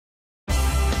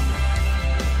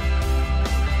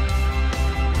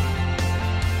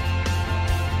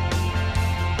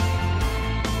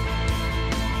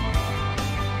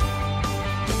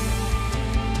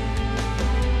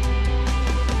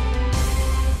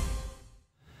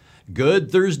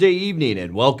Good Thursday evening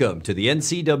and welcome to the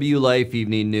NCWLIFE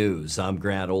Evening News. I'm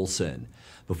Grant Olson.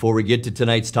 Before we get to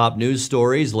tonight's top news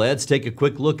stories, let's take a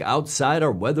quick look outside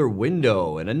our weather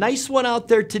window. And a nice one out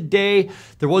there today.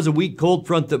 There was a weak cold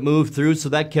front that moved through, so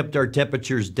that kept our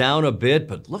temperatures down a bit.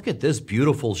 But look at this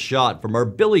beautiful shot from our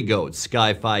Billy Goat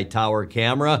Sky-Fi Tower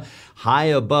camera, high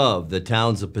above the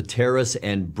towns of Pateros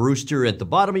and Brewster. At the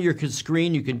bottom of your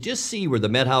screen, you can just see where the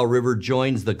Methow River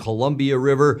joins the Columbia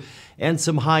River, and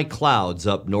some high clouds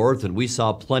up north, and we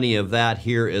saw plenty of that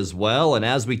here as well. And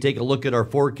as we take a look at our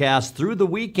forecast through the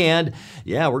weekend,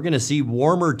 we're going to see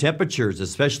warmer temperatures,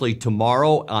 especially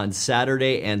tomorrow, on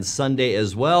Saturday and Sunday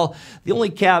as well. The only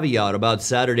caveat about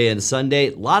Saturday and Sunday,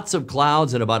 lots of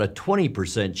clouds and about a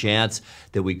 20% chance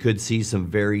that we could see some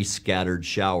very scattered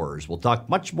showers. We'll talk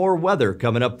much more weather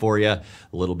coming up for you a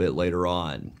little bit later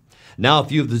on. Now, a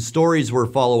few of the stories we're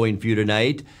following for you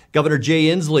tonight. Governor Jay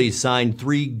Inslee signed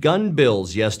 3 gun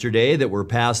bills yesterday that were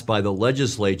passed by the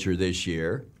legislature this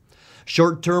year.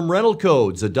 Short-term rental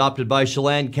codes adopted by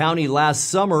Chelan County last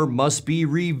summer must be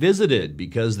revisited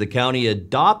because the county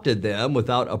adopted them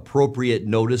without appropriate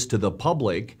notice to the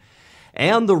public.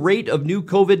 And the rate of new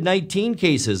COVID-19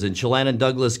 cases in Chelan and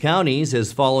Douglas counties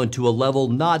has fallen to a level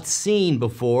not seen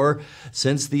before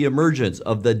since the emergence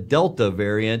of the Delta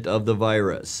variant of the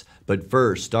virus. But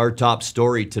first, our top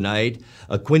story tonight.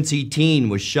 A Quincy teen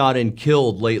was shot and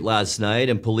killed late last night,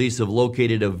 and police have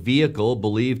located a vehicle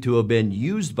believed to have been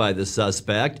used by the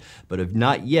suspect, but have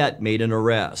not yet made an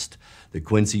arrest. The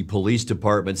Quincy Police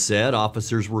Department said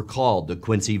officers were called to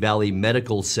Quincy Valley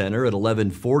Medical Center at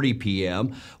 11:40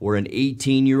 p.m., where an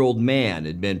 18-year-old man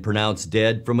had been pronounced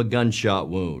dead from a gunshot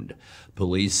wound.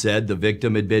 Police said the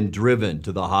victim had been driven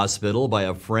to the hospital by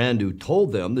a friend who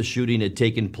told them the shooting had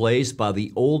taken place by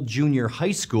the old junior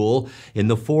high school in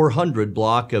the 400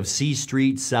 block of C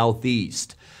Street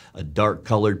Southeast. A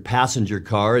dark-colored passenger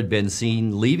car had been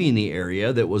seen leaving the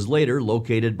area that was later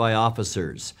located by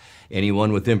officers.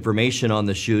 Anyone with information on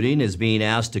the shooting is being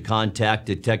asked to contact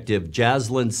Detective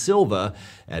Jaslyn Silva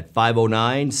at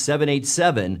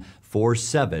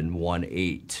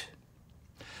 509-787-4718.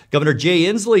 Governor Jay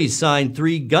Inslee signed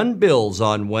 3 gun bills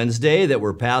on Wednesday that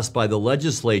were passed by the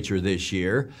legislature this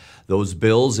year. Those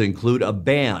bills include a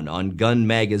ban on gun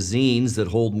magazines that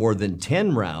hold more than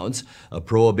 10 rounds, a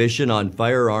prohibition on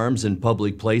firearms in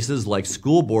public places like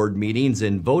school board meetings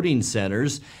and voting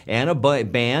centers, and a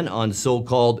ban on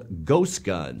so-called ghost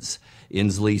guns.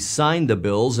 Inslee signed the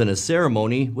bills in a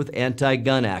ceremony with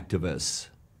anti-gun activists.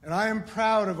 And I am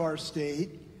proud of our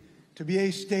state to be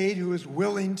a state who is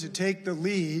willing to take the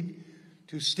lead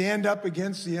to stand up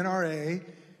against the NRA,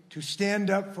 to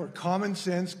stand up for common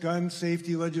sense gun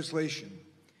safety legislation.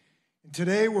 And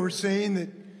today we're saying that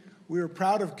we are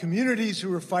proud of communities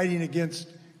who are fighting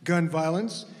against gun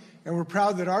violence, and we're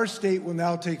proud that our state will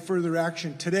now take further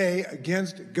action today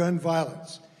against gun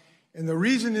violence. And the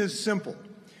reason is simple.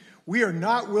 We are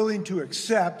not willing to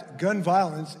accept gun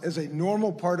violence as a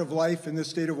normal part of life in the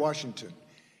state of Washington.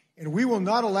 And we will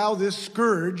not allow this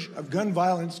scourge of gun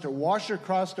violence to wash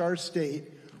across our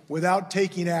state without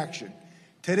taking action.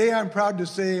 Today, I'm proud to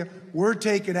say we're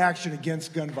taking action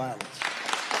against gun violence.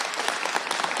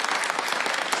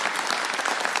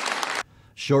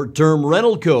 Short-term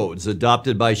rental codes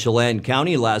adopted by Chelan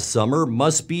County last summer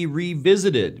must be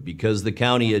revisited because the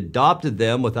county adopted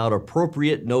them without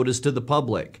appropriate notice to the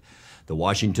public. The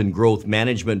Washington Growth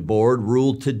Management Board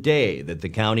ruled today that the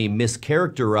county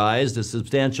mischaracterized a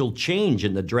substantial change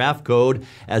in the draft code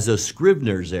as a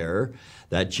Scrivener's error.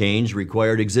 That change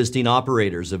required existing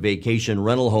operators of vacation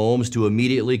rental homes to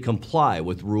immediately comply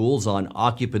with rules on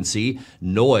occupancy,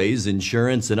 noise,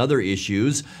 insurance, and other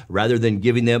issues, rather than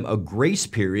giving them a grace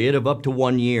period of up to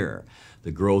 1 year.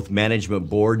 The Growth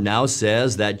Management Board now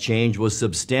says that change was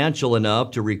substantial enough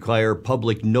to require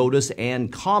public notice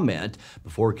and comment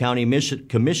before county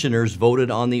commissioners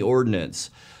voted on the ordinance.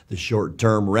 The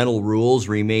short-term rental rules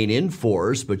remain in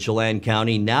force, but Chelan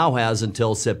County now has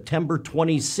until September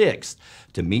 26th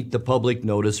to meet the public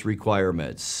notice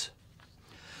requirements.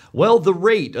 Well, the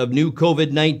rate of new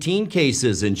COVID-19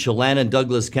 cases in Chelan and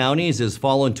Douglas counties has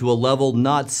fallen to a level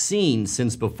not seen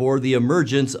since before the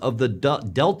emergence of the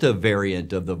Delta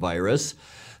variant of the virus.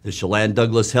 The Chelan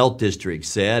Douglas Health District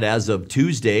said as of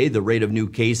Tuesday, the rate of new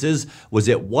cases was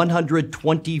at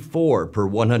 124 per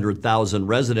 100,000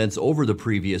 residents over the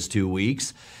previous 2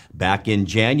 weeks. Back in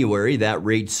January, that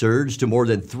rate surged to more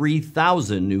than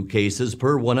 3,000 new cases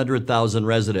per 100,000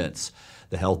 residents.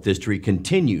 The Health District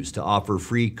continues to offer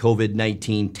free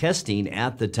COVID-19 testing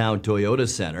at the Town Toyota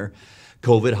Center.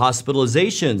 COVID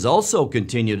hospitalizations also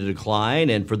continue to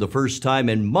decline, and for the first time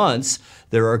in months,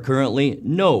 there are currently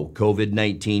no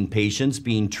COVID-19 patients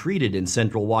being treated in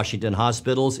Central Washington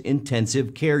Hospital's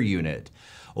intensive care unit.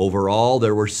 Overall,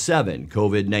 there were 7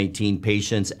 COVID-19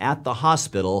 patients at the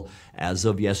hospital as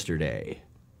of yesterday.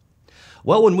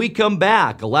 Well, when we come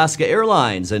back, Alaska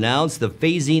Airlines announced the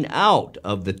phasing out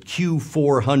of the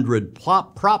Q400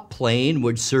 prop plane,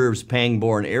 which serves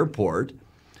Pangbourne Airport.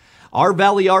 Our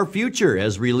Valley, Our Future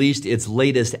has released its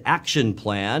latest action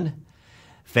plan.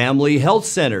 Family Health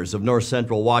Centers of North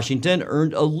Central Washington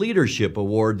earned a leadership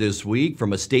award this week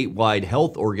from a statewide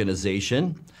health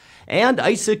organization. And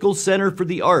Icicle Center for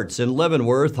the Arts in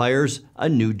Leavenworth hires a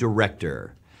new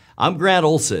director. I'm Grant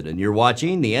Olson, and you're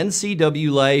watching the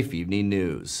NCWLIFE Evening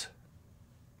News.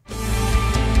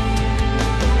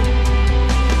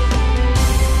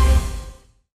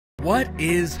 What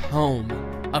is home?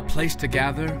 A place to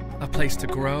gather, a place to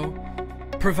grow,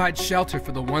 provide shelter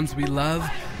for the ones we love,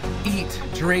 eat,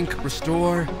 drink,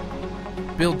 restore,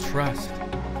 build trust.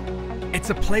 It's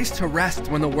a place to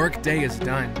rest when the workday is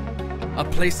done, a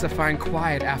place to find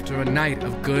quiet after a night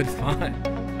of good fun.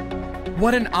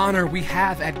 What an honor we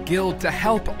have at Guild to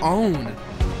help own,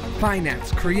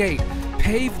 finance, create,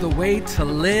 pave the way to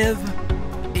live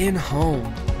in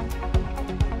home.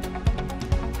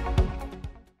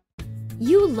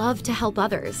 You love to help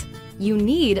others. You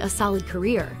need a solid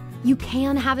career. You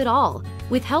can have it all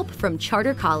with help from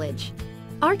Charter College.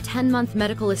 Our 10-month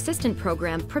medical assistant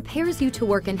program prepares you to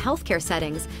work in healthcare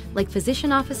settings like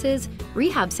physician offices,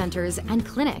 rehab centers, and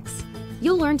clinics.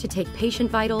 You'll learn to take patient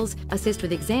vitals, assist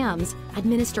with exams,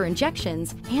 administer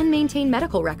injections, and maintain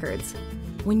medical records.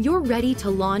 When you're ready to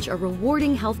launch a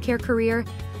rewarding healthcare career,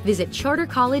 visit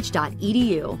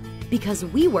chartercollege.edu because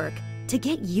we work to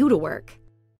get you to work.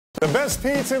 The best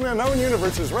pizza in the known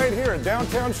universe is right here in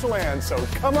downtown Chelan, so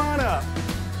come on up.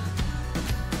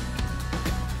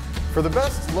 For the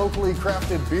best locally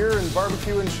crafted beer and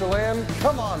barbecue in Chelan,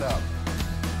 come on up.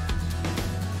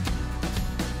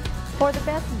 For the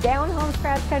best down-home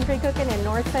scratch country cooking in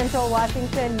North Central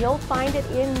Washington, you'll find it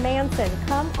in Manson.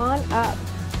 Come on up.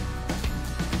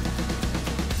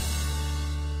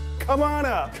 Come on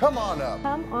up. Come on up.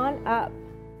 Come on up.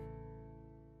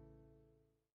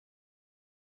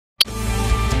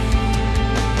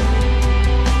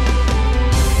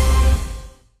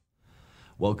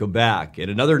 Welcome back. In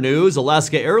another news,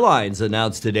 Alaska Airlines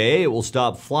announced today it will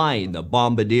stop flying the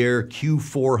Bombardier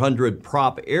Q400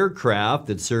 prop aircraft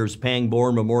that serves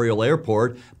Pangbourne Memorial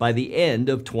Airport by the end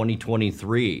of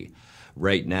 2023.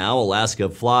 Right now, Alaska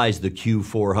flies the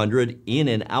Q400 in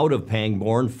and out of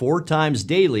Pangbourne 4 times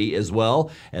daily, as well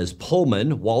as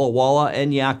Pullman, Walla Walla,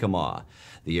 and Yakima.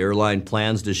 The airline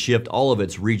plans to shift all of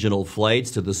its regional flights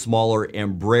to the smaller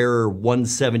Embraer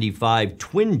 175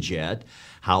 twin jet.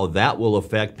 How that will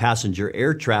affect passenger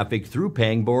air traffic through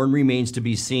Pangbourne remains to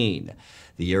be seen.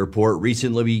 The airport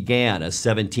recently began a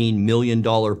 $17 million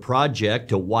project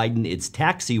to widen its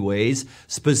taxiways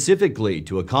specifically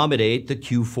to accommodate the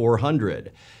Q400.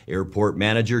 Airport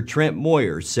manager Trent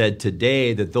Moyer said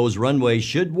today that those runways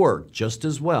should work just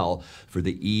as well for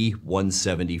the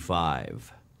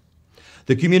E-175.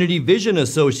 The Community Vision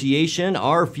Association,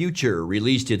 Our Future,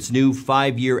 released its new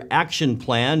 5-year action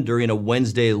plan during a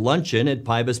Wednesday luncheon at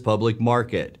Pybus Public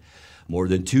Market. More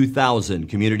than 2,000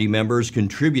 community members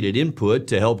contributed input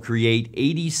to help create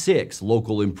 86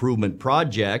 local improvement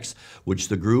projects, which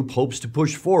the group hopes to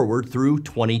push forward through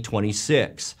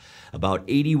 2026. About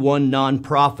 81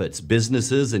 nonprofits,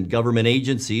 businesses, and government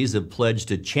agencies have pledged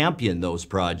to champion those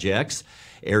projects.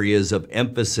 Areas of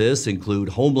emphasis include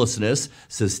homelessness,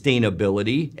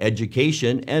 sustainability,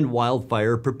 education, and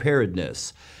wildfire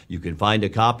preparedness. You can find a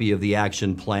copy of the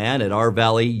action plan at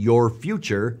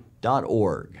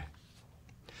ourvalleyyourfuture.org.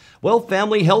 Well,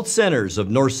 Family Health Centers of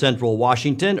North Central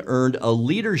Washington earned a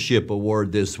leadership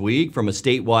award this week from a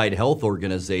statewide health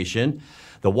organization.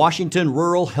 The Washington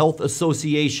Rural Health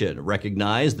Association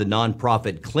recognized the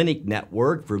nonprofit clinic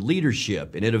network for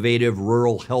leadership in innovative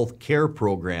rural health care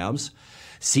programs.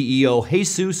 CEO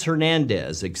Jesus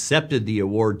Hernandez accepted the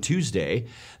award Tuesday.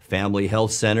 Family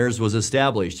Health Centers was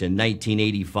established in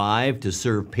 1985 to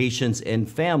serve patients and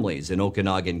families in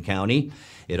Okanogan County.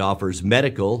 It offers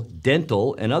medical,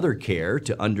 dental, and other care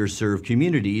to underserved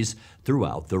communities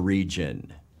throughout the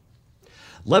region.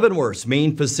 Leavenworth's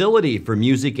main facility for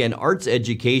music and arts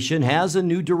education has a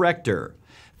new director.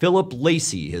 Philip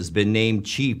Lacey has been named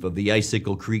chief of the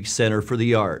Icicle Creek Center for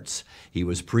the Arts. He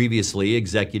was previously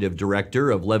executive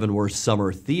director of Leavenworth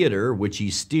Summer Theater, which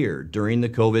he steered during the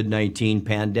COVID-19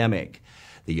 pandemic.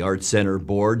 The Arts Center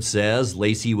board says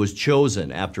Lacey was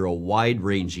chosen after a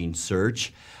wide-ranging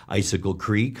search. Icicle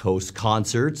Creek hosts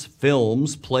concerts,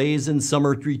 films, plays, and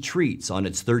summer retreats on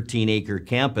its 13-acre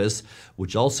campus,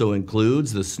 which also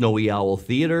includes the Snowy Owl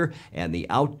Theater and the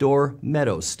outdoor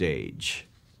Meadow Stage.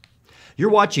 You're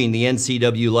watching the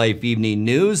NCWLIFE Evening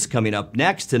News. Coming up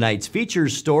next, tonight's feature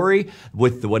story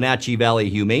with the Wenatchee Valley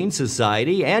Humane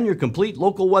Society and your complete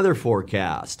local weather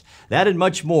forecast. That and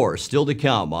much more still to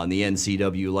come on the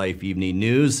NCWLIFE Evening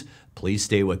News. Please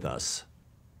stay with us.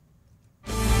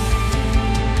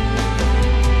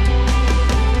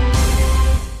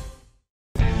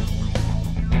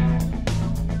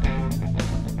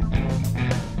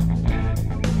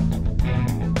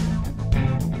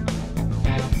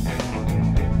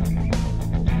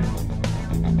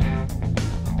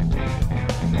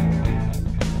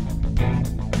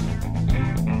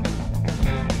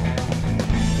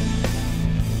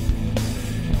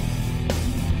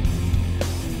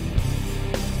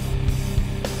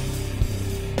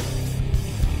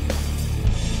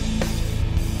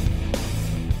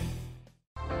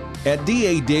 At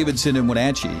D.A. Davidson in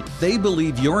Wenatchee, they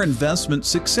believe your investment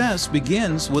success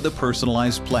begins with a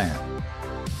personalized plan.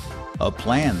 A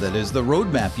plan that is the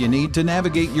roadmap you need to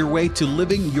navigate your way to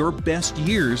living your best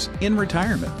years in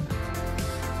retirement.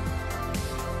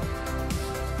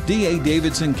 D.A.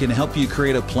 Davidson can help you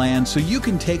create a plan so you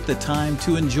can take the time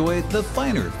to enjoy the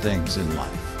finer things in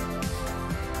life.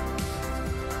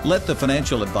 Let the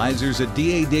financial advisors at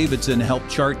D.A. Davidson help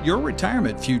chart your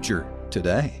retirement future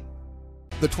today.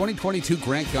 The 2022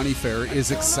 Grant County Fair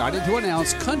is excited to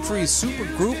announce country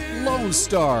supergroup Lone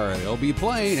Star. They'll be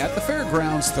playing at the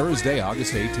fairgrounds Thursday,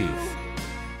 August 18th.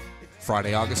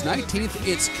 Friday, August 19th,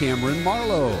 it's Cameron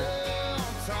Marlowe.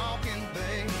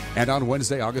 And on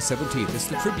Wednesday, August 17th, it's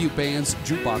the tribute bands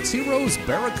Jukebox Heroes,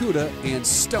 Barracuda, and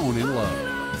Stone in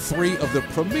Love. 3 of the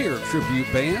premier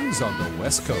tribute bands on the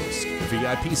West Coast.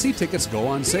 VIPC tickets go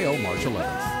on sale March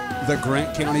 11th. The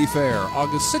Grant County Fair,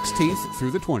 August 16th through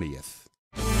the 20th.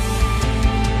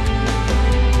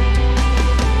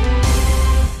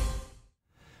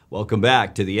 Welcome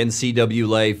back to the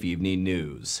NCWLIFE Evening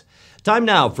News. Time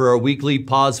now for our weekly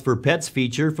Pause for Pets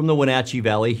feature from the Wenatchee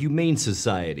Valley Humane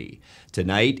Society.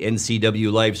 Tonight,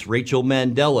 NCWLIFE's Rachel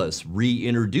Mandelis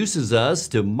reintroduces us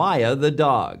to Maya the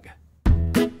dog.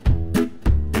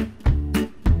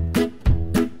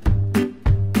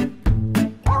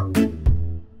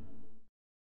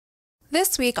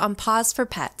 This week on Pause for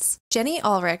Pets, Jenny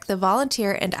Ulrich, the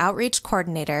volunteer and outreach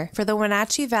coordinator for the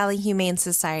Wenatchee Valley Humane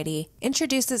Society,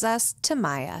 introduces us to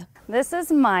Maya. This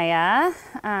is Maya.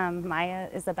 Maya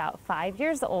is about 5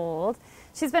 years old.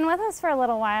 She's been with us for a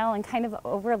little while and kind of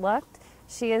overlooked.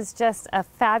 She is just a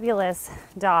fabulous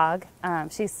dog.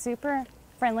 She's super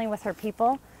friendly with her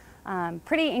people,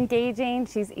 pretty engaging.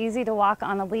 She's easy to walk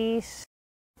on a leash.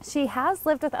 She has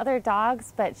lived with other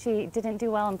dogs, but she didn't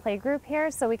do well in playgroup here,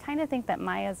 so we kind of think that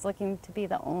Maya's looking to be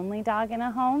the only dog in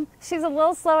a home. She's a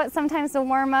little slow at sometimes to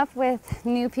warm up with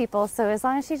new people, so as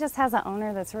long as she just has an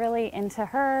owner that's really into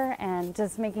her and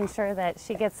just making sure that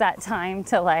she gets that time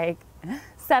to like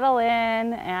settle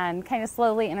in and kind of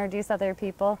slowly introduce other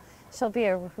people, she'll be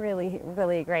a really,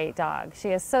 really great dog. She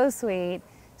is so sweet,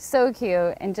 so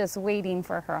cute, and just waiting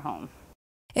for her home.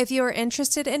 If you are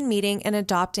interested in meeting and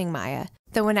adopting Maya,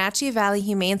 the Wenatchee Valley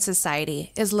Humane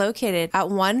Society is located at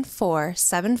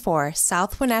 1474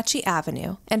 South Wenatchee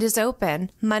Avenue and is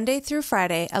open Monday through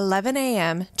Friday, 11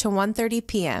 a.m. to 1:30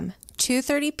 p.m.,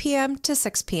 2:30 p.m. to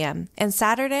 6 p.m., and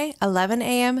Saturday, 11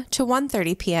 a.m. to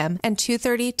 1:30 p.m. and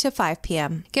 2:30 to 5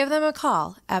 p.m. Give them a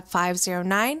call at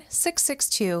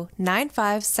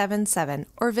 509-662-9577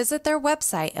 or visit their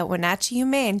website at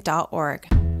wenatcheehumane.org.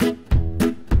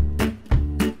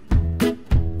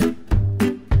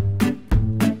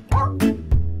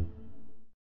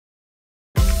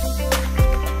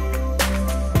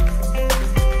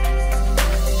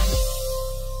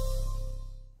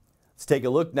 Take a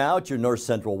look now at your North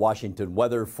Central Washington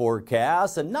weather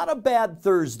forecast, and not a bad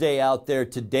Thursday out there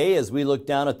today as we look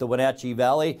down at the Wenatchee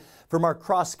Valley from our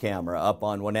cross camera up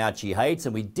on Wenatchee Heights,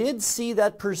 and we did see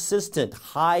that persistent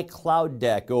high cloud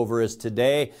deck over us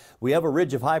today. We have a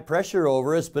ridge of high pressure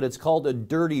over us, but it's called a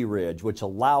dirty ridge, which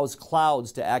allows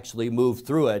clouds to actually move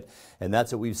through it, and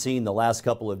that's what we've seen the last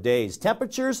couple of days.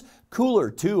 Temperatures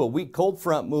cooler too. A weak cold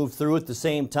front moved through at the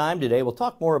same time today. We'll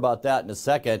talk more about that in a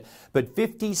second, but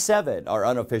 57 our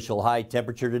unofficial high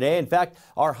temperature today. In fact,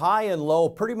 our high and low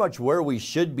pretty much where we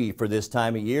should be for this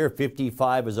time of year.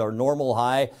 55 is our normal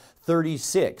high,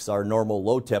 36, our normal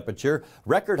low temperature.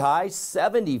 Record high,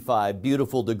 75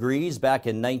 beautiful degrees back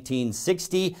in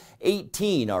 1960.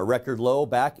 18, our record low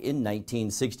back in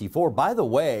 1964. By the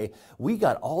way, we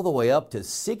got all the way up to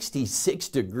 66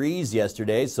 degrees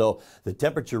yesterday, so the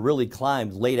temperature really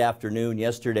climbed late afternoon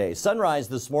yesterday. Sunrise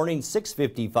this morning,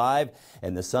 6:55,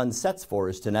 and the sun sets for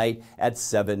us tonight at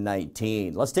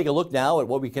 7:19. Let's take a look now at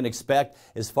what we can expect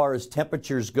as far as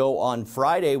temperatures go on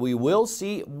Friday. We will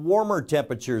see warmer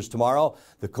temperatures tomorrow.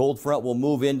 The cold front will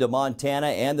move into Montana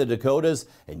and the Dakotas,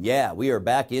 and yeah, we are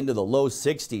back into the low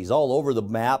 60s all over the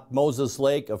map. Moses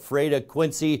Lake, Ephrata,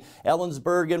 Quincy,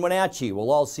 Ellensburg, and Wenatchee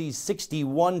will all see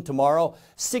 61 tomorrow.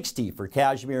 60 for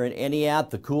Kashmir and Eniat.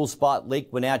 The cool spot,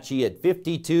 Lake Wenatchee at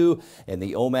 52, and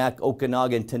the Omak,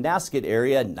 Okanagan, Tenasket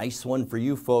area, nice one for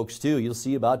you folks too. You'll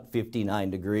see about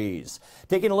 59 degrees.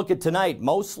 Taking a look at tonight,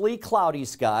 mostly cloudy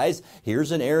skies.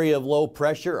 Here's an area of low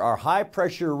pressure. Our high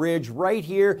pressure ridge right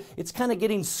here, it's kind of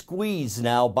getting squeezed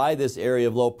now by this area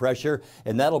of low pressure,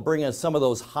 and that'll bring us some of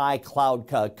those high cloud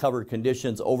cover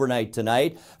conditions overnight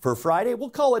tonight. For Friday, we'll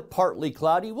call it partly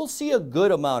cloudy. We'll see a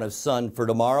good amount of sun for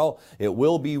tomorrow. It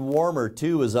will be warmer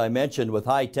too, as I mentioned, with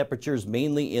high temperatures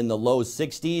mainly in the low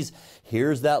 60s.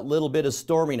 Here's that little bit of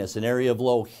storminess, an area of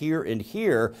low here and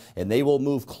here, and they will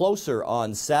move closer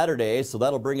on Saturday, so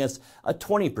that'll bring us a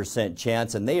 20%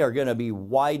 chance, and they are going to be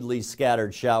widely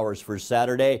scattered showers for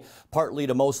Saturday. Partly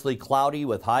to mostly cloudy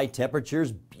with high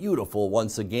temperatures. Beautiful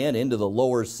once again into the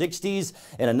lower 60s,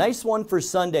 and a nice one for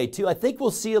Sunday too. I think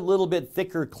we'll see a little bit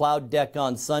thicker cloud deck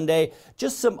on Sunday,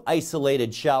 just some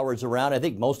isolated showers around. I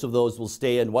think most of those will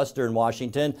stay in western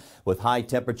Washington with high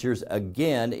temperatures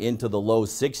again into the low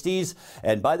 60s.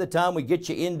 And by the time we get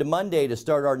you into Monday to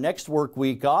start our next work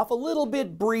week off, a little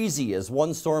bit breezy as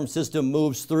one storm system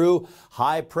moves through.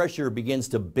 High pressure begins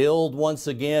to build once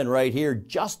again right here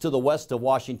just to the west of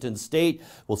Washington State.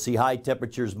 We'll see high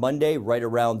temperatures Monday right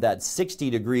around that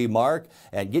 60-degree mark,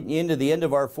 and getting into the end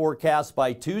of our forecast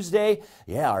by Tuesday,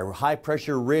 yeah, our high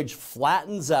pressure ridge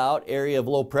flattens out. Area of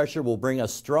low pressure will bring a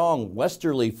strong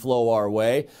westerly flow our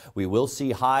way. We will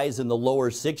see highs in the lower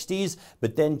 60s,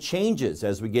 but then changes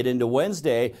as we get into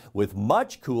Wednesday with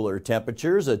much cooler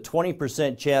temperatures, a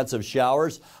 20% chance of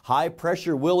showers. High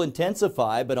pressure will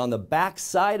intensify, but on the back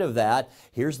side of that,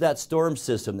 here's that storm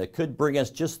system that could bring us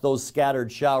just those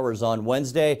scattered showers on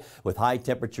Wednesday with high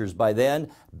temperatures by then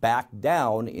back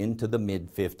down into the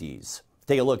mid-50s.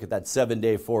 Take a look at that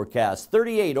 7-day forecast.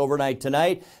 38 overnight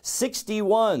tonight,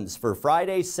 61s for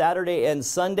Friday, Saturday, and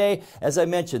Sunday. As I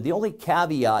mentioned, the only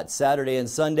caveat Saturday and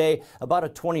Sunday, about a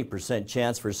 20%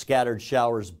 chance for scattered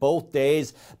showers both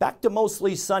days. Back to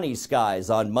mostly sunny skies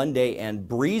on Monday and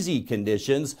breezy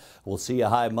conditions. We'll see a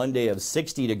high Monday of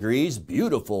 60 degrees.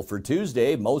 Beautiful for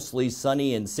Tuesday, mostly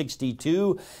sunny and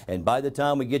 62. And by the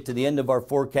time we get to the end of our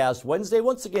forecast Wednesday,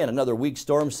 once again, another weak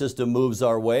storm system moves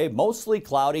our way. Mostly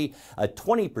cloudy, a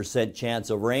 20%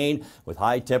 chance of rain with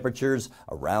high temperatures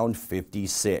around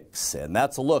 56. And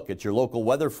that's a look at your local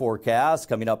weather forecast.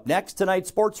 Coming up next, tonight's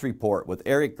sports report with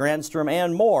Eric Granstrom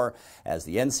and more as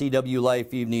the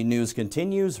NCWLIFE Evening News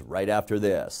continues right after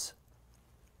this.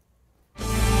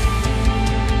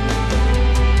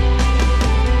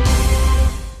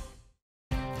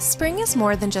 Spring is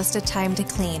more than just a time to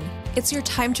clean. It's your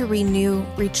time to renew,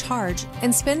 recharge,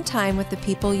 and spend time with the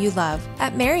people you love.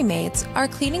 At Merry Maids, our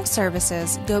cleaning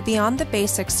services go beyond the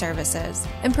basic services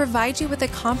and provide you with a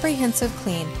comprehensive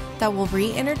clean that will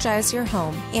re-energize your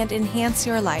home and enhance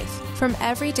your life. From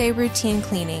everyday routine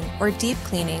cleaning or deep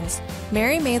cleanings,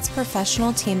 Merry Maids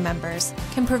professional team members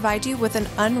can provide you with an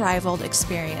unrivaled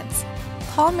experience.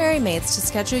 Call Merry Maids to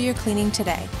schedule your cleaning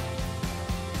today.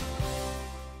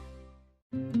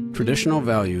 Traditional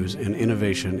values and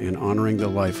innovation in honoring the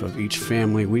life of each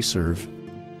family we serve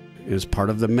is part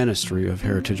of the ministry of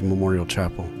Heritage Memorial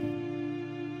Chapel.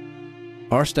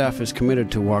 Our staff is committed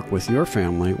to walk with your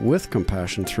family with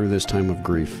compassion through this time of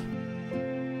grief.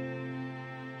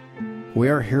 We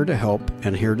are here to help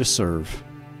and here to serve,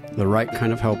 the right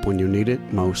kind of help when you need it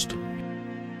most.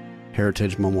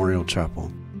 Heritage Memorial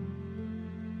Chapel.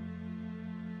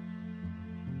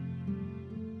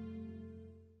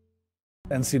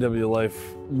 NCWLIFE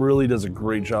really does a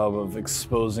great job of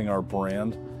exposing our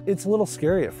brand. It's a little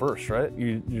scary at first, right?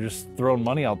 You're just throwing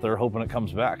money out there hoping it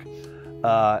comes back.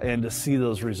 And to see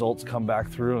those results come back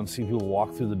through and see people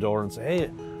walk through the door and say, hey,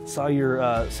 saw your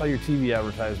TV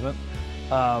advertisement.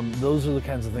 Those are the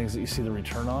kinds of things that you see the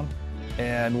return on.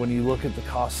 And when you look at the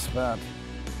cost spent,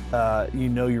 you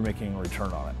know you're making a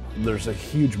return on it. There's a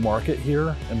huge market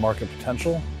here and market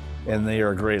potential, and they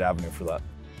are a great avenue for that.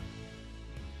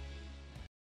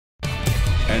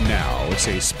 And now it's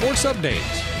a sports update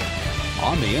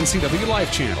on the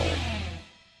NCWLIFE channel.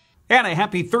 And a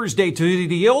happy Thursday to you.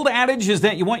 The old adage is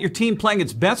that you want your team playing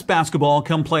its best basketball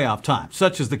come playoff time.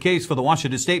 Such is the case for the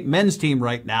Washington State men's team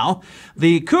right now.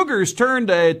 The Cougars turned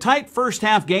a tight first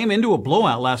half game into a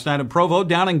blowout last night in Provo,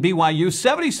 downing BYU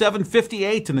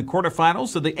 77-58 in the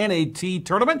quarterfinals of the NAT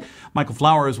tournament. Michael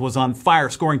Flowers was on fire,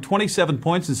 scoring 27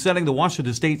 points and setting the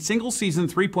Washington State single-season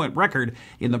three-point record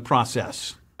in the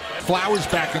process. Flowers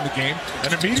back in the game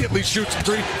and immediately shoots a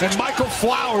three. And Michael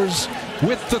Flowers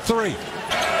with the three.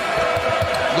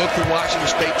 Look for Washington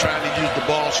State trying to use the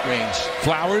ball screens.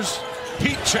 Flowers,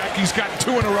 heat check. He's got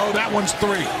two in a row. That one's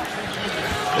three.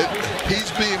 He's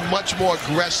being much more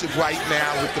aggressive right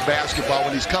now with the basketball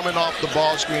when he's coming off the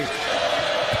ball screens.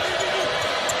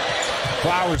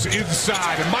 Flowers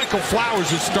inside, and Michael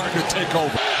Flowers is starting to take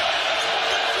over.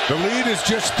 The lead is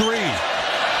just three.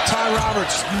 Ty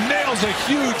Roberts nails a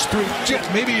huge three.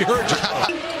 Maybe he heard you.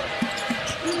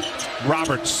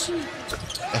 Roberts.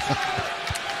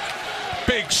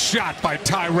 Big shot by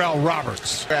Tyrell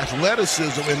Roberts. Their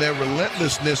athleticism and their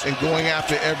relentlessness in going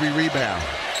after every rebound.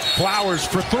 Flowers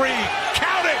for three.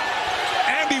 Count it!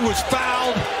 And he was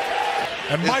fouled.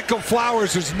 And Michael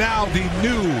Flowers is now the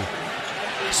new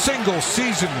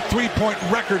single-season three-point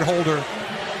record holder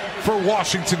for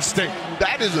Washington State.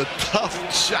 That is a tough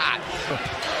shot.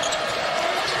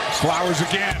 Flowers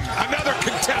again. Another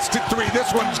contested three.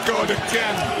 This one's good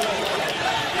again.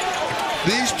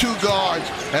 These two guards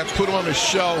have put on a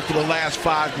show for the last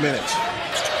 5 minutes.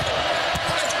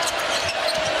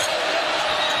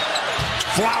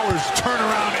 Flowers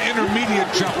turnaround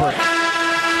intermediate jumper.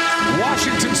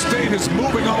 Washington State is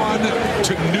moving on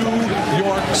to New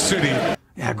York City.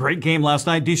 Yeah, great game last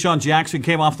night. Deshaun Jackson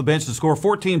came off the bench to score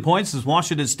 14 points as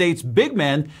Washington State's big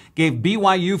men gave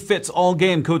BYU fits all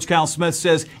game. Coach Kyle Smith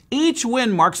says each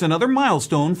win marks another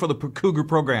milestone for the Cougar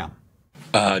program.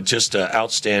 Just an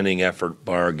outstanding effort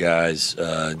by our guys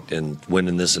in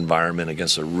winning this environment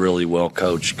against a really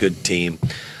well-coached, good team.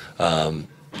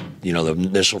 You know, the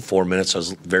initial 4 minutes I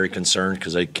was very concerned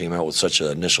because they came out with such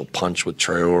an initial punch with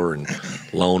Traore and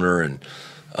Lohner, and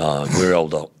we were able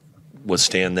to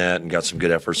withstand that and got some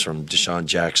good efforts from Deshaun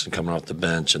Jackson coming off the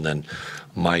bench, and then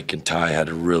Mike and Ty had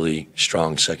a really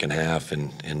strong second half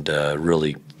and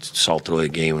really saw through the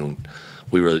game. And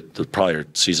we were probably our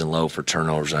season low for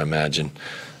turnovers, I imagine,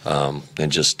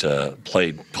 and just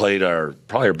played probably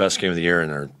our best game of the year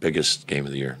and our biggest game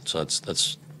of the year. So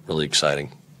that's really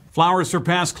exciting. Flowers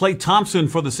surpassed Klay Thompson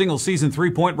for the single-season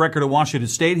three-point record at Washington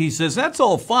State. He says that's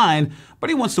all fine, but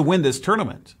he wants to win this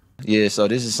tournament. Yeah, so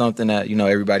this is something that, you know,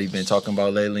 everybody's been talking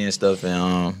about lately and stuff,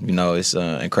 and, you know, it's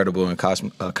an incredible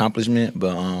accomplishment,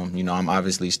 but, you know, I'm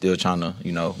obviously still trying to,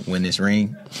 you know, win this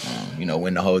ring, you know,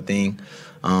 win the whole thing.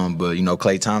 But, you know,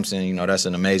 Klay Thompson, you know, that's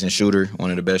an amazing shooter, one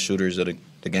of the best shooters that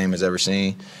the game has ever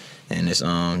seen. And it's,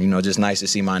 you know, just nice to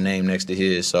see my name next to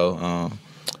his. So,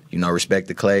 you know, respect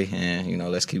to Klay, and, you know,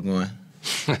 let's keep going.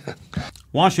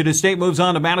 Washington State moves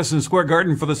on to Madison Square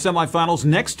Garden for the semifinals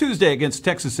next Tuesday against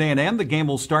Texas A&M. The game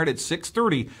will start at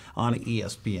 6:30 on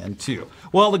ESPN2.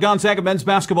 Well, the Gonzaga men's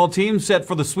basketball team set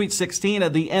for the Sweet 16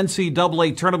 of the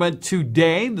NCAA tournament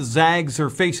today. The Zags are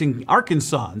facing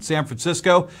Arkansas in San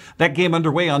Francisco. That game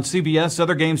underway on CBS.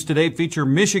 Other games today feature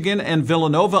Michigan and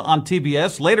Villanova on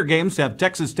TBS. Later games have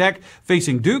Texas Tech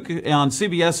facing Duke on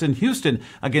CBS and Houston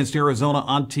against Arizona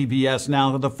on TBS.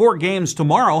 Now, the 4 games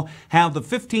tomorrow have the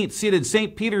 15th seeded St.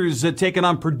 Peter's taking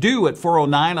on Purdue at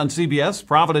 4:09 on CBS.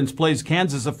 Providence plays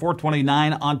Kansas at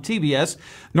 4:29 on TBS.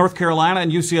 North Carolina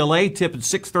and UCLA tip at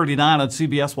 6:39 on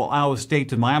CBS, while Iowa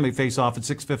State and Miami face off at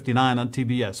 6:59 on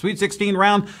TBS. Sweet 16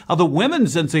 round of the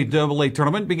women's NCAA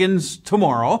tournament begins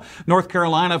tomorrow. North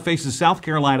Carolina faces South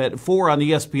Carolina at 4 on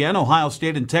ESPN. Ohio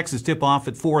State and Texas tip off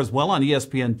at 4 as well on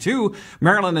ESPN2.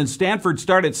 Maryland and Stanford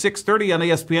start at 6:30 on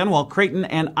ESPN, while Creighton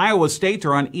and Iowa State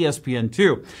are on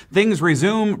ESPN2. Things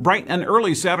resume bright and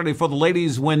early Saturday for the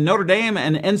ladies when Notre Dame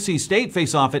and NC State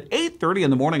face off at 8:30 in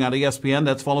the morning on ESPN.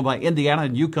 That's followed by Indiana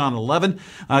and UConn 11.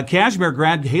 Cashmere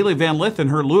grad Haley Van Lith and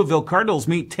her Louisville Cardinals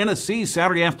meet Tennessee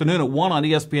Saturday afternoon at 1 on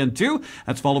ESPN2.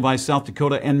 That's followed by South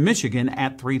Dakota and Michigan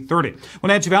at 3:30.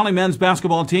 Wenatchee Valley men's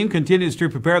basketball team continues to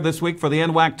prepare this week for the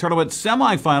NWAC tournament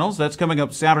semifinals. That's coming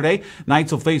up Saturday.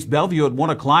 Knights will face Bellevue at 1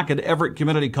 o'clock at Everett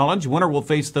Community College. Winner will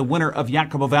face the winner of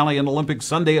Yakima Valley and Olympic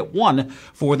Sunday at 1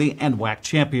 for the NWAC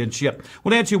championship.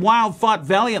 Wenatchee Wild fought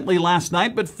valiantly last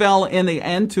night, but fell in the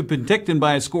end to Penticton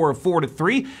by a score of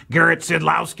 4-3. Garrett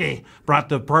Sidlowski brought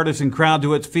the partisan crowd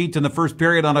to its feet in the first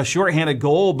period on a shorthanded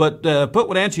goal, but put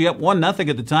Wenatchee up 1-0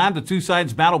 at the time. The two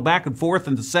sides battled back and forth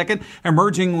in the second,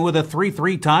 emerging with a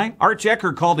 3-3 tie. Art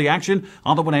Checker called the action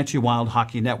on the Wenatchee Wild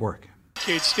Hockey Network.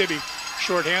 Kate Stibbe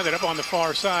Short-handed up on the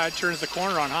far side, turns the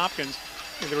corner on Hopkins.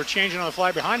 And they were changing on the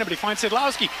fly behind him, but he finds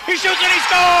Sidlowski. He shoots and he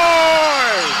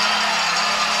scores!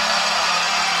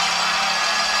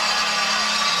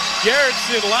 Garrett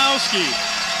Sidlowski.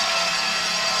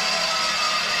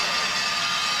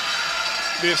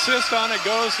 The assist on it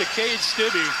goes to Cade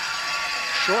Stibbe.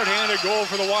 Short-handed goal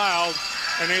for the Wild,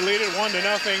 and they lead it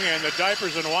 1-0, and the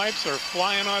diapers and wipes are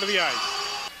flying onto the ice.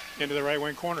 Into the right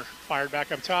wing corner. Fired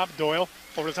back up top. Doyle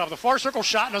over the top of the far circle.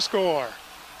 Shot and a score.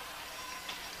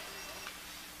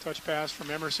 Touch pass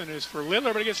from Emerson is for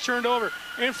Littler, but it gets turned over.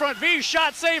 In front, V,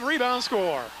 shot, save, rebound,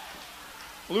 score.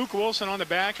 Luke Wilson on the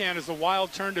backhand as the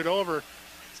Wild turned it over.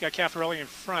 He's got Caffarelli in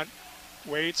front.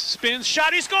 Waits, spins,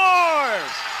 shot, he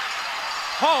scores!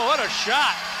 Oh, what a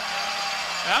shot.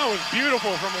 That was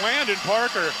beautiful from Landon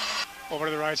Parker. Over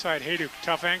to the right side, Haydu,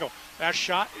 tough angle. That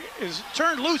shot is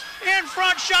turned loose. In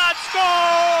front, shot,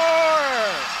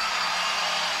 score!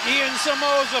 Ian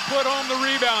Samoza put home the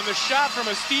rebound. The shot from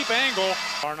a steep angle.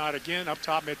 Arnott again, up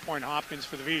top, midpoint, Hopkins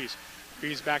for the V's.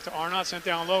 V's back to Arnott, sent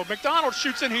down low. McDonald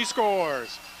shoots and he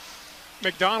scores.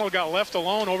 McDonald got left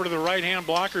alone over to the right-hand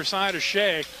blocker side of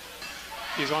Shea.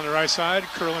 He's on the right side,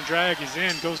 curl and drag, he's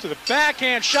in, goes to the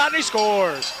backhand shot and he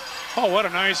scores. Oh, what a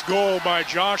nice goal by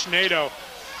Josh Nadeau.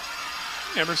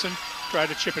 Emerson tried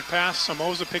to chip it past,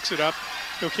 Samoza picks it up.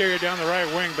 He'll carry it down the right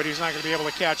wing, but he's not going to be able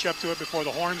to catch up to it before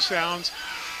the horn sounds.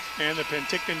 And the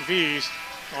Penticton V's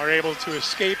are able to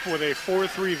escape with a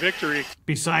 4-3 victory.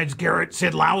 Besides Garrett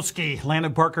Sidlowski,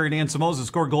 Landon Parker and Ian Samoza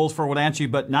score goals for Wenatchee,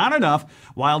 but not enough.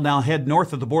 Wild now head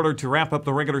north of the border to wrap up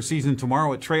the regular season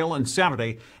tomorrow at Trail and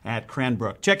Saturday at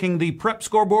Cranbrook. Checking the prep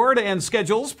scoreboard and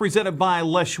schedules presented by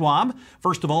Les Schwab.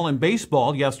 First of all, in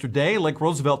baseball yesterday, Lake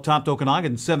Roosevelt topped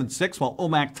Okanagan 7-6, while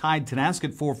Omak tied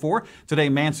Tenasket 4-4. Today,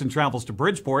 Manson travels to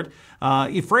Bridgeport.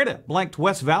 Ephrata blanked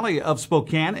West Valley of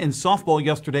Spokane. In softball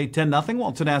yesterday, 10-0,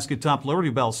 while Tenasket topped Liberty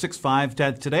Bell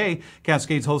 6-5. Today,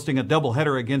 Cascades hosting a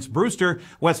doubleheader against Brewster.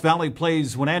 West Valley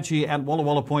plays Wenatchee at Walla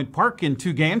Walla Point Park in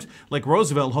 2 games. Lake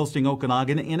Roosevelt hosting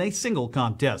Okanagan in a single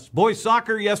contest. Boys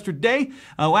soccer yesterday.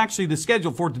 Actually, the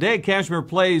schedule for today, Kashmir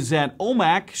plays at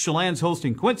Omak. Chelan's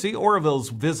hosting Quincy. Oroville's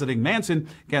visiting Manson.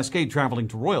 Cascade traveling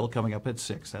to Royal coming up at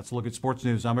 6. That's a look at sports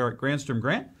news. I'm Eric Granstrom.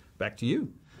 Grant, back to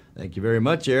you. Thank you very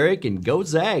much, Eric, and go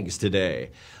Zags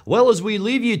today. Well, as we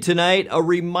leave you tonight, a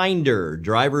reminder.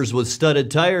 Drivers with studded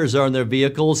tires on their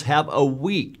vehicles have a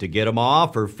week to get them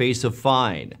off or face a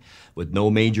fine. With no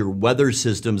major weather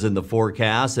systems in the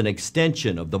forecast, an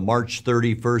extension of the March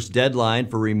 31st deadline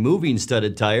for removing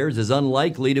studded tires is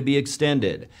unlikely to be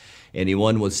extended.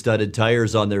 Anyone with studded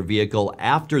tires on their vehicle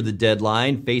after the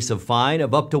deadline face a fine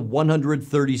of up to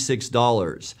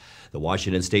 $136. The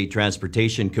Washington State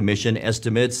Transportation Commission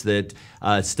estimates that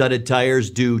studded tires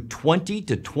do $20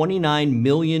 to $29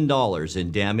 million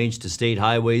in damage to state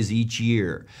highways each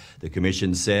year. The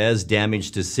commission says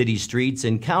damage to city streets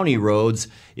and county roads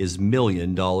is $1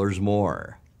 million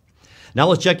more. Now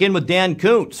let's check in with Dan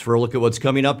Kuntz for a look at what's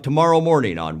coming up tomorrow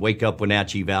morning on Wake Up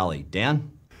Wenatchee Valley.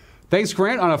 Dan? Thanks,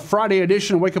 Grant. On a Friday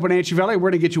edition of Wake Up Wenatchee Valley,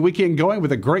 we're going to get your weekend going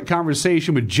with a great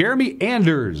conversation with Jeremy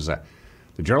Anders,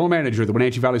 the general manager of the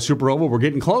Wenatchee Valley Super Oval. We're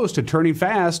getting close to turning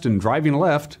fast and driving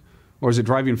left. Or is it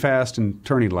driving fast and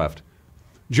turning left?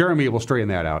 Jeremy will straighten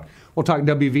that out. We'll talk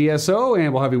WVSO,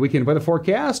 and we'll have a weekend weather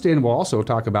forecast, and we'll also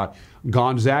talk about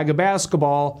Gonzaga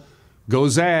basketball. Go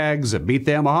Zags, beat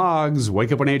them Hogs.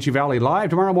 Wake Up Wenatchee Valley live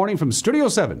tomorrow morning from Studio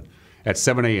 7 at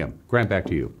 7 a.m. Grant, back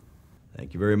to you.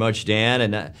 Thank you very much, Dan.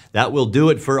 And that will do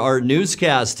it for our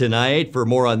newscast tonight. For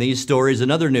more on these stories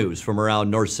and other news from around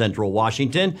north central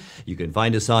Washington, you can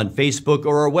find us on Facebook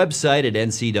or our website at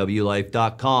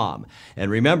ncwlife.com. And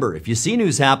remember, if you see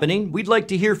news happening, we'd like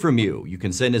to hear from you. You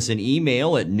can send us an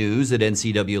email at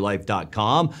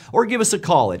news@ncwlife.com or give us a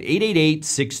call at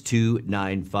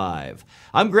 888-6295.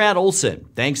 I'm Grant Olson.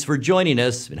 Thanks for joining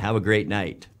us, and have a great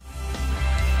night.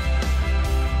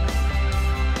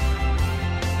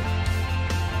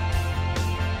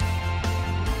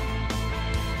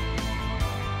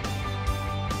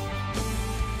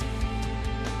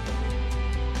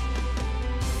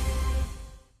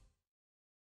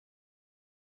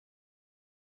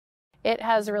 It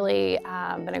has really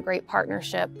been a great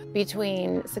partnership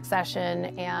between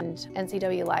Succession and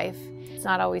NCWLIFE. It's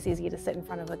not always easy to sit in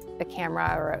front of a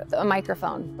camera or a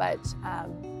microphone, but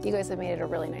you guys have made it a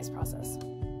really nice process.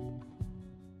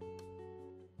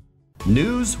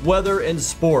 News, weather, and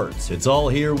sports. It's all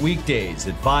here weekdays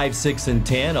at 5, 6, and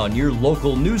 10 on your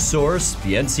local news source,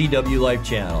 the NCWLIFE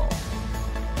channel.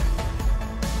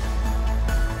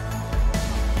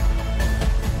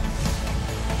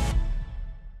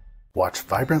 Watch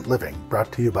Vibrant Living,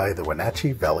 brought to you by the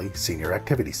Wenatchee Valley Senior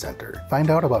Activity Center.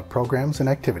 Find out about programs and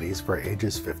activities for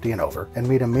ages 50 and over, and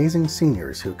meet amazing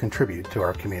seniors who contribute to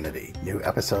our community. New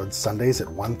episodes Sundays at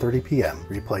 1:30 p.m.,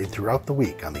 replayed throughout the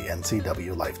week on the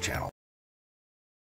NCWLIFE channel.